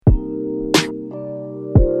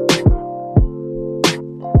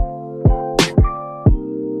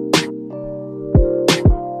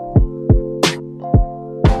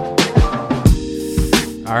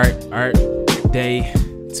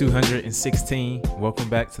and 16. Welcome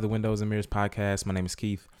back to the Windows and Mirrors podcast. My name is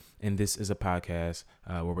Keith, and this is a podcast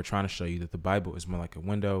where we're trying to show you that the Bible is more like a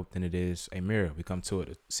window than it is a mirror. We come to it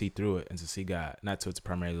to see through it and to see God, not to it to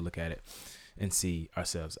primarily look at it and see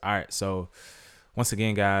ourselves. All right, so once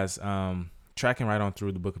again, guys, tracking right on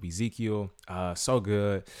through the book of Ezekiel. So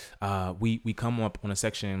good. We come up on a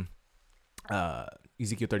section,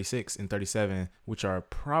 Ezekiel 36 and 37, which are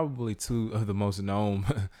probably two of the most known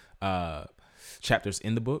chapters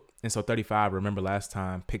in the book. And so 35, remember last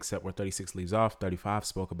time, picks up where 36 leaves off. 35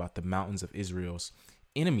 spoke about the mountains of Israel's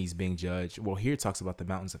enemies being judged. Well, here it talks about the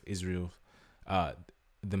mountains of Israel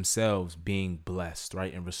themselves being blessed,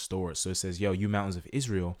 right, and restored. So it says, yo, you mountains of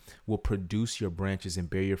Israel will produce your branches and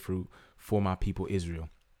bear your fruit for my people Israel.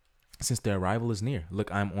 Since their arrival is near,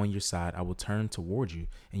 look, I am on your side. I will turn toward you,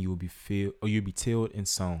 and you will you'll be tilled and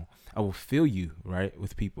sown. I will fill you, right,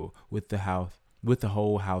 with people, with the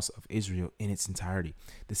whole house of Israel in its entirety.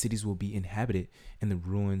 The cities will be inhabited and the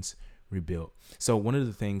ruins rebuilt. So one of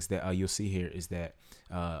the things that you'll see here is that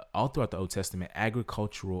all throughout the Old Testament,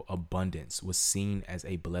 agricultural abundance was seen as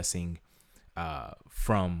a blessing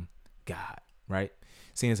from God, right?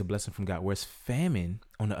 Seen as a blessing from God, whereas famine,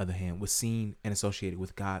 on the other hand, was seen and associated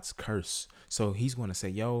with God's curse. So he's going to say,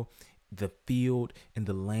 yo, the field and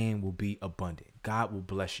the land will be abundant. God will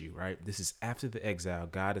bless you, right? This is after the exile.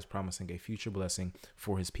 God is promising a future blessing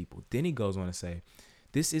for his people. Then he goes on to say,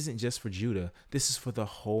 this isn't just for Judah. This is for the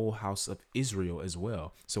whole house of Israel as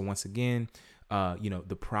well. So once again,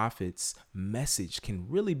 the prophet's message can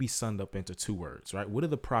really be summed up into two words, right? What are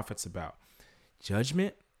the prophets about?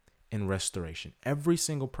 Judgment and restoration. Every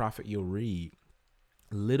single prophet you'll read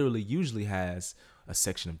literally usually has a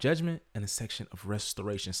section of judgment and a section of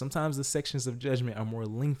restoration. Sometimes the sections of judgment are more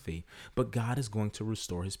lengthy, but God is going to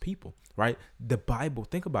restore his people, right? The Bible,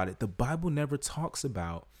 think about it. The Bible never talks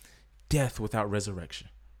about death without resurrection,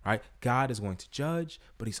 right? God is going to judge,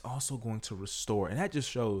 but he's also going to restore. And that just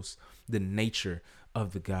shows the nature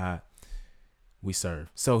of the God we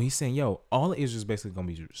serve. So he's saying, yo, all of Israel is basically going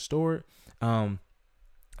to be restored.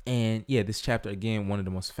 And yeah, this chapter, again, one of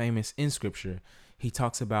the most famous in scripture, he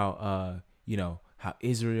talks about, how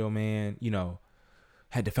Israel, man,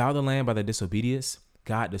 had defiled the land by their disobedience.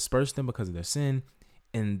 God dispersed them because of their sin,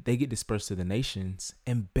 and they get dispersed to the nations.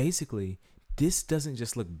 And basically, this doesn't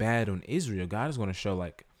just look bad on Israel. God is going to show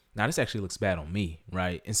now this actually looks bad on me,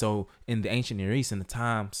 right? And so in the ancient Near East, in the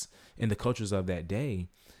times, in the cultures of that day,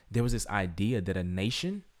 there was this idea that a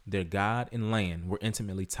nation, their God and land were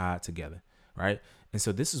intimately tied together, right? And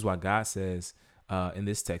so this is why God says in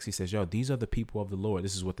this text, he says, yo, these are the people of the Lord.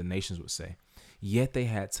 This is what the nations would say. Yet they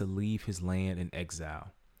had to leave his land in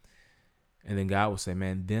exile. And then God will say,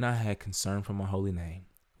 man, then I had concern for my holy name,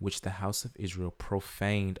 which the house of Israel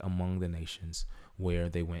profaned among the nations where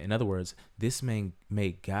they went. In other words, this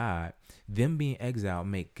made God, them being exiled,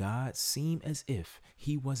 make God seem as if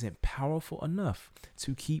he wasn't powerful enough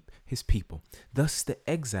to keep his people. Thus, the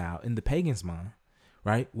exile in the pagan's mind,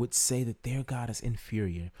 right, would say that their God is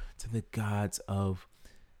inferior to the gods of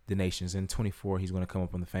the nations. In 24, he's going to come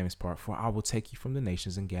up on the famous part, for I will take you from the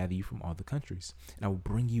nations and gather you from all the countries, and I will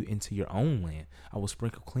bring you into your own land. I will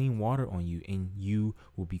sprinkle clean water on you, and you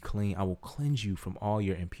will be clean. I will cleanse you from all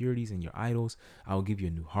your impurities and your idols. I will give you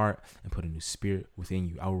a new heart and put a new spirit within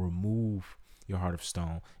you. I will remove your heart of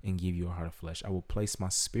stone and give you a heart of flesh. I will place my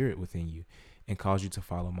spirit within you and cause you to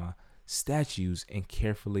follow my statutes and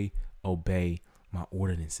carefully obey my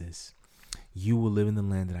ordinances. You will live in the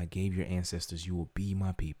land that I gave your ancestors. You will be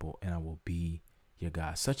my people, and I will be your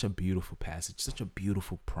God. Such a beautiful passage, such a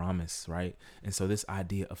beautiful promise, right? And so this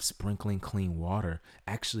idea of sprinkling clean water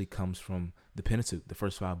actually comes from the Pentateuch, the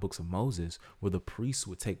first 5 books of Moses, where the priests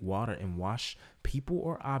would take water and wash people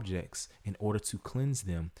or objects in order to cleanse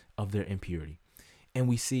them of their impurity. And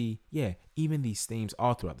we see, even these themes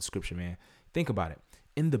all throughout the scripture, man. Think about it.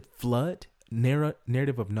 In the flood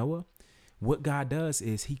narrative of Noah, what God does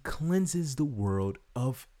is he cleanses the world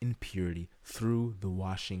of impurity through the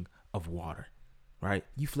washing of water, right?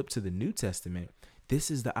 You flip to the New Testament. This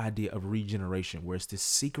is the idea of regeneration, where it's this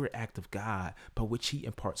secret act of God by which he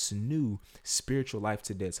imparts new spiritual life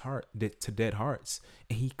to dead hearts,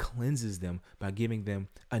 and he cleanses them by giving them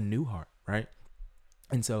a new heart, right?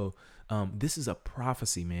 And so this is a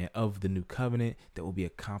prophecy, man, of the new covenant that will be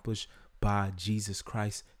accomplished by Jesus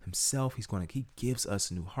Christ himself. He gives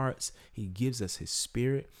us new hearts. He gives us his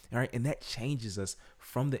spirit. All right. And that changes us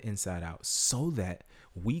from the inside out so that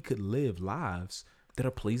we could live lives that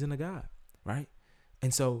are pleasing to God. Right.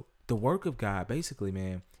 And so the work of God, basically,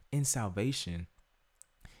 man, in salvation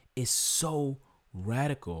is so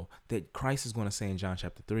radical that Christ is going to say in John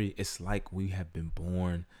chapter 3. It's like we have been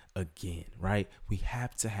born again, right? We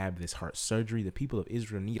have to have this heart surgery. The people of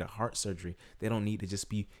Israel need a heart surgery. They don't need to just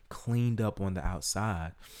be cleaned up on the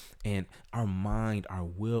outside. And our mind, our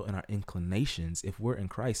will, and our inclinations, if we're in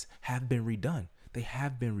Christ, have been redone. They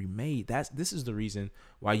have been remade. This is the reason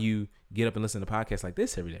why you get up and listen to podcasts like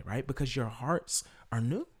this every day, right? Because your hearts are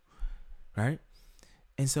new, right?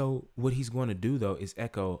 And so what he's going to do, though, is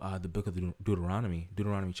echo the book of Deuteronomy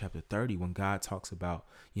chapter 30, when God talks about,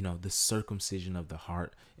 the circumcision of the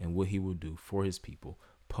heart and what he will do for his people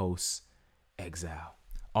post exile,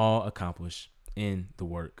 all accomplished in the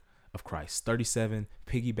work of Christ. 37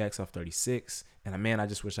 piggybacks off 36. And man, I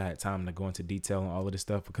just wish I had time to go into detail on all of this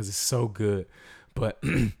stuff because it's so good. But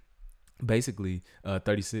basically,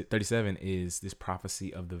 37 is this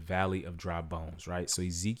prophecy of the valley of dry bones, right? So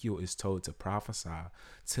Ezekiel is told to prophesy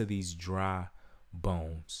to these dry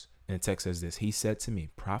bones. And the text says this: he said to me,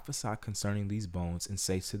 prophesy concerning these bones and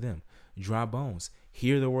say to them, dry bones,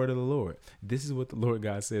 hear the word of the Lord. This is what the Lord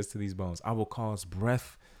God says to these bones: I will cause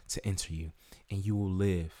breath to enter you and you will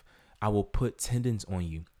live. I will put tendons on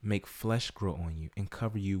you, make flesh grow on you, and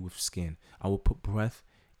cover you with skin. I will put breath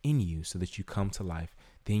in you so that you come to life.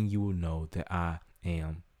 Then you will know that I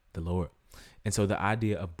am the Lord. And so the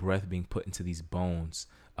idea of breath being put into these bones,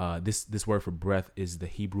 this word for breath is the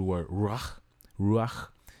Hebrew word ruach,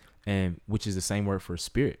 and which is the same word for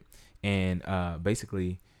spirit. And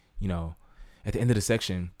basically, at the end of the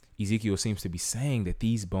section, Ezekiel seems to be saying that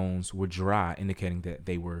these bones were dry, indicating that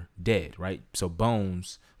they were dead, right? So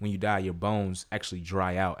bones, when you die, your bones actually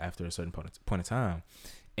dry out after a certain point of time.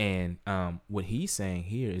 And what he's saying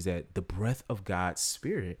here is that the breath of God's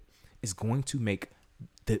spirit is going to make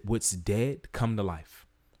what's dead come to life,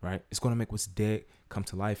 right? It's going to make what's dead come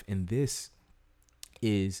to life. And this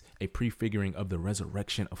is a prefiguring of the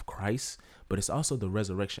resurrection of Christ, but it's also the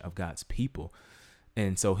resurrection of God's people.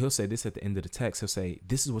 And so he'll say this at the end of the text. He'll say,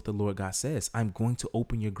 this is what the Lord God says: I'm going to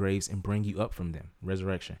open your graves and bring you up from them,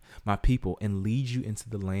 resurrection, my people, and lead you into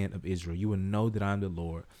the land of Israel. You will know that I'm the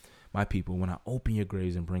Lord, my people, when I open your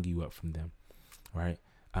graves and bring you up from them, right?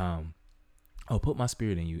 I'll put my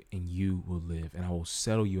spirit in you and you will live, and I will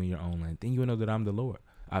settle you in your own land. Then you will know that I'm the Lord.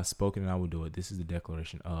 I've spoken and I will do it. This is the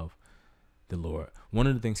declaration of the Lord. One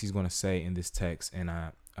of the things he's going to say in this text, and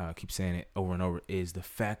I keep saying it over and over, is the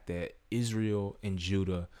fact that Israel and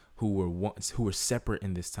Judah, who were separate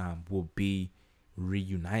in this time, will be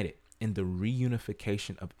reunited. And the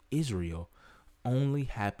reunification of Israel only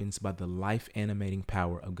happens by the life animating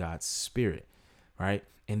power of God's spirit, right?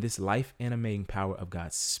 And this life animating power of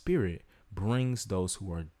God's spirit brings those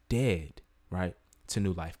who are dead, right, to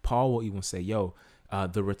new life. Paul will even say,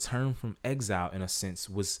 the return from exile, in a sense,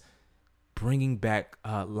 was bringing back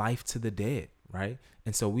life to the dead, right?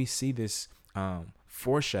 And so we see this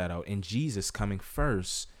foreshadowed in Jesus coming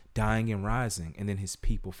first, dying and rising, and then his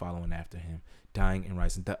people following after him, dying and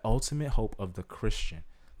rising. The ultimate hope of the Christian,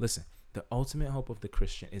 listen, the ultimate hope of the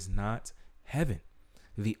Christian is not heaven.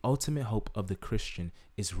 The ultimate hope of the Christian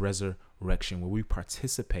is resurrection, where we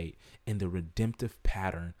participate in the redemptive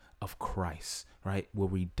pattern of Christ, right? Where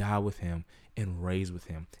we die with him and raise with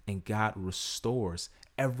him. And God restores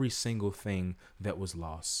every single thing that was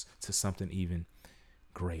lost to something even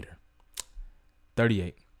greater.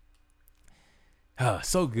 38.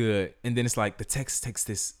 So good. And then it's like the text takes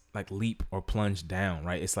this like leap or plunge down,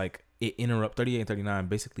 right? It's like it 38 and 39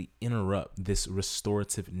 basically interrupt this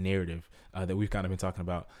restorative narrative that we've kind of been talking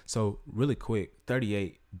about. So really quick,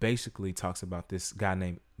 38 basically talks about this guy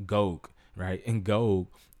named Gog, right? And Gog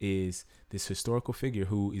is this historical figure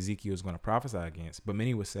who Ezekiel is going to prophesy against. But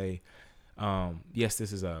many would say, yes,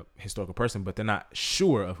 this is a historical person, but they're not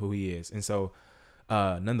sure of who he is. And so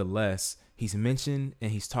nonetheless, he's mentioned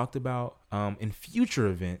and he's talked about in future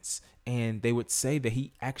events, and they would say that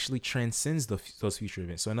he actually transcends those future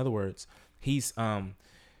events. So in other words, he's kind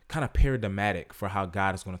of paradigmatic for how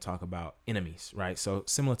God is going to talk about enemies, right? So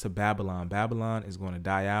similar to Babylon, Babylon is going to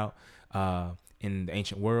die out in the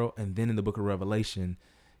ancient world. And then in the book of Revelation,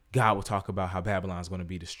 God will talk about how Babylon is going to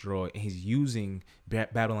be destroyed. And he's using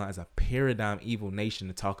Babylon as a paradigm evil nation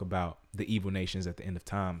to talk about the evil nations at the end of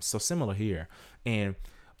time. So similar here. And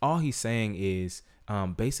all he's saying is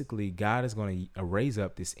basically God is going to raise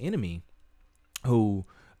up this enemy who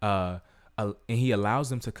and he allows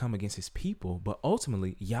them to come against his people. But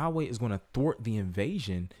ultimately, Yahweh is going to thwart the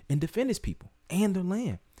invasion and defend his people and their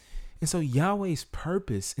land. And so Yahweh's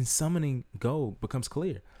purpose in summoning Gog becomes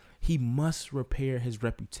clear. He must repair his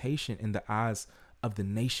reputation in the eyes of the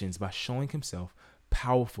nations by showing himself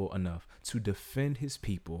powerful enough to defend his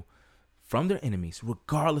people from their enemies,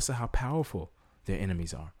 regardless of how powerful their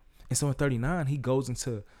enemies are. And so in 39, he goes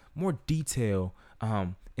into more detail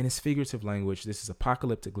in his figurative language. This is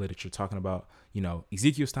apocalyptic literature talking about,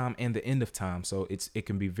 Ezekiel's time and the end of time. So it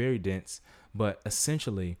can be very dense, but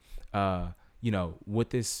essentially,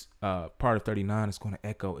 what this part of 39 is going to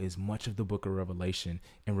echo is much of the book of Revelation,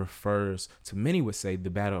 and refers to, many would say, the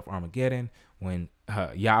battle of Armageddon, when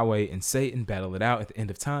Yahweh and Satan battle it out at the end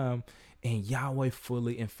of time, and Yahweh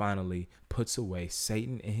fully and finally puts away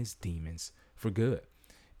Satan and his demons for good.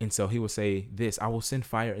 And so he will say this: I will send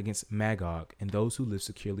fire against Magog and those who live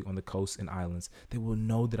securely on the coasts and islands. They will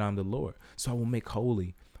know that I'm the Lord. So I will make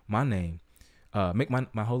holy my name, make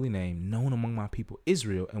my holy name known among my people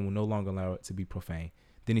Israel, and will no longer allow it to be profane.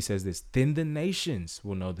 Then he says this: then the nations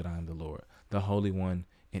will know that I am the Lord, the Holy One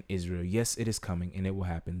in Israel. Yes, it is coming, and it will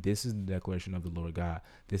happen. This is the declaration of the Lord God.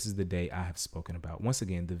 This is the day I have spoken about. Once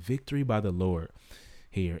again, the victory by the Lord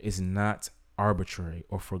here is not arbitrary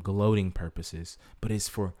or for gloating purposes, but it's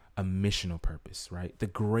for a missional purpose, right? The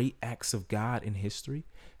great acts of God in history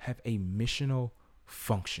have a missional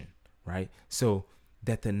function, right? So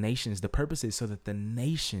that the purpose is so that the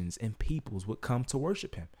nations and peoples would come to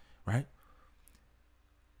worship him, right?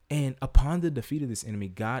 And upon the defeat of this enemy,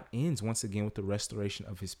 God ends once again with the restoration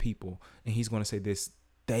of his people. And he's going to say this: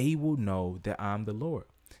 they will know that I'm the Lord,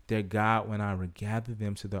 their God, when I regather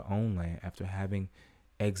them to their own land after having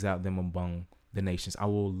exiled them among the nations. I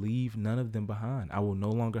will leave none of them behind. I will no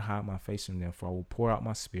longer hide my face from them, for I will pour out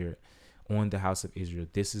my spirit on the house of Israel.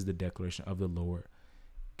 This is the declaration of the Lord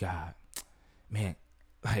God. Man,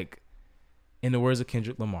 like, in the words of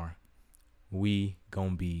Kendrick Lamar, we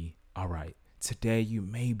gonna be all right. Today you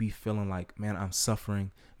may be feeling like, man, I'm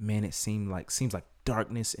suffering. Man, it seems like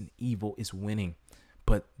darkness and evil is winning.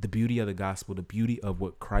 But the beauty of the gospel, the beauty of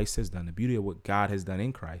what Christ has done, the beauty of what God has done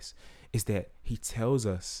in Christ, is that he tells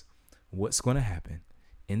us what's going to happen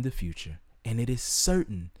in the future. And it is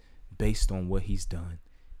certain based on what he's done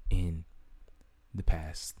in the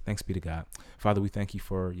past. Thanks be to God. Father, we thank you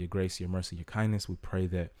for your grace, your mercy, your kindness. We pray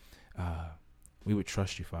that we would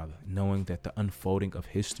trust you, Father, knowing that the unfolding of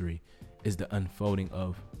history is the unfolding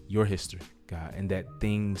of your history, God, and that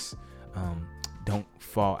things don't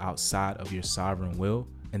fall outside of your sovereign will,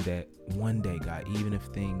 and that one day, God, even if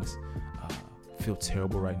things feel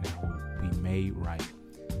terrible right now, will be made right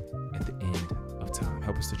at the end of time.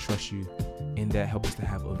 Help us to trust you in that. Help us to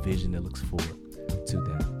have a vision that looks forward to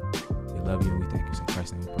that. We love you and we thank you. In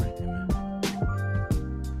Christ's name we pray. Amen.